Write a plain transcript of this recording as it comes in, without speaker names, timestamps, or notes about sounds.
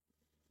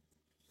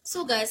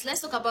So guys,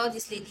 let's talk about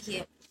this lady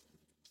here.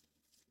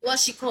 What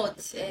she called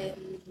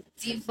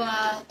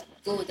diva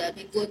gold. I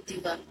mean gold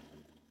diva.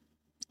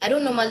 I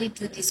don't normally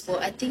do this,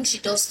 but I think she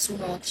does too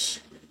much.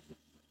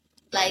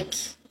 Like,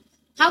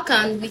 how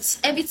can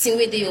with everything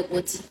within your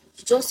body,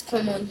 you just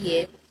come on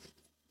here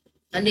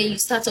and then you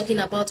start talking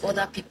about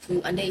other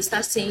people and then you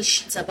start saying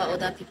shit about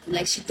other people?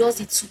 Like, she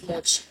does it too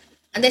much.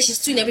 And then she's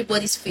still in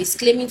everybody's face,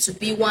 claiming to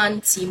be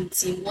one team,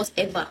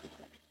 whatever.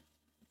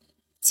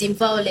 Team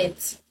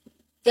violent.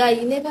 Guy,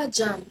 you never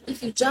jam.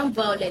 If you jam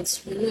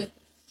violence, you know.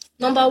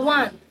 Number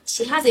one,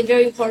 she has a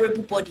very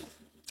horrible body.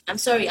 I'm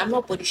sorry, I'm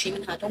not body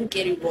shaming her, don't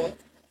get it wrong.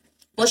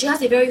 But she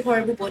has a very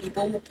horrible body,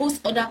 but will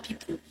post other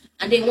people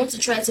and they want to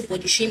try to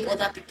body shame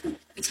other people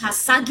with her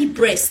saggy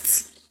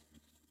breasts.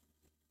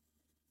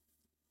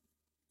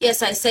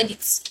 Yes, I said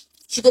it.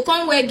 She go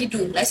come wear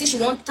gidu, like say she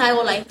want tie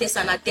all her interest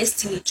and her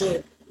destiny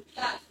join.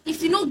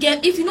 If you don't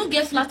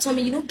get flat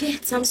tummy, you don't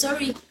get. I'm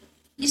sorry.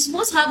 You're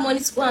supposed to have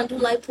money to go and do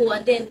lipo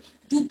and then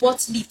do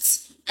butt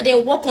lift and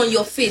then work on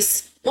your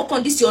face. Work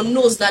on this your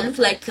nose that look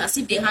like as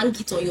if they hang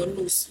it on your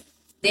nose.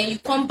 Then you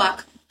come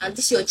back and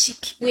this your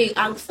cheek where you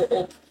hang for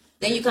up.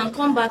 Then you can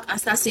come back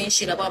and start saying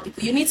shit about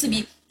people. You need to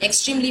be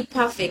extremely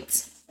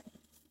perfect.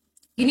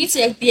 You need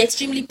to be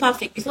extremely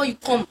perfect before you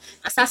come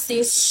and start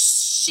saying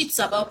shit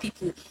about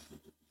people.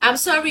 I'm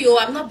sorry,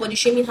 I'm not body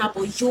shaming her,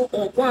 but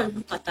go and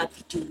look at that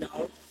video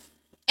now.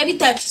 Every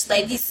time she's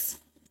like this,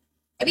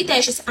 every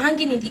time she's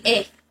hanging in the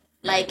air,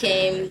 like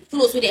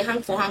clothes where they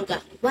hang for hanger.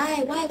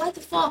 Why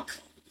the fuck?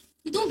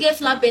 You don't get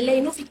flat belly,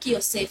 you know if you kill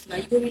yourself now.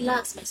 You go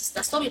relax, my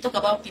sister. Stop you talk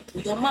about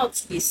people. Your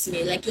mouth will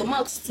smell. Like your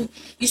mouth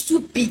is too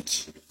big.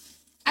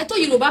 I thought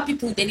Yoruba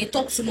people then they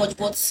talk too much,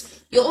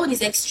 but your own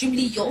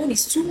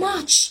is too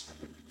much.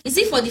 Is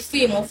it for the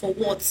fame or for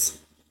what?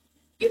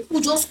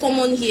 People just come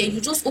on here, you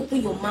just open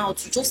your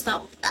mouth, you just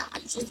start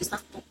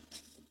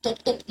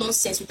talk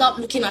nonsense without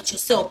looking at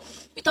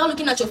yourself, without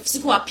looking at your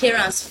physical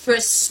appearance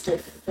first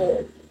of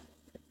all.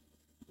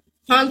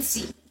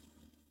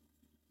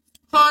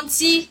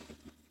 Auntie,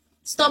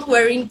 stop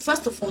wearing.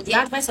 First of all, the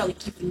advice I will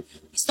give you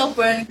is stop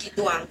wearing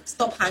kido and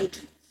stop hanging.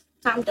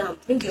 Calm down,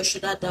 bring your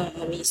shoulder down,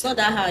 mommy. It's not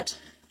that hard.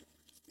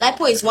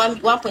 Lipo is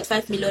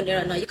 1.5 million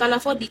naira now. You can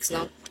afford it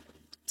now.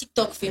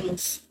 TikTok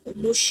famous.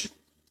 No shit.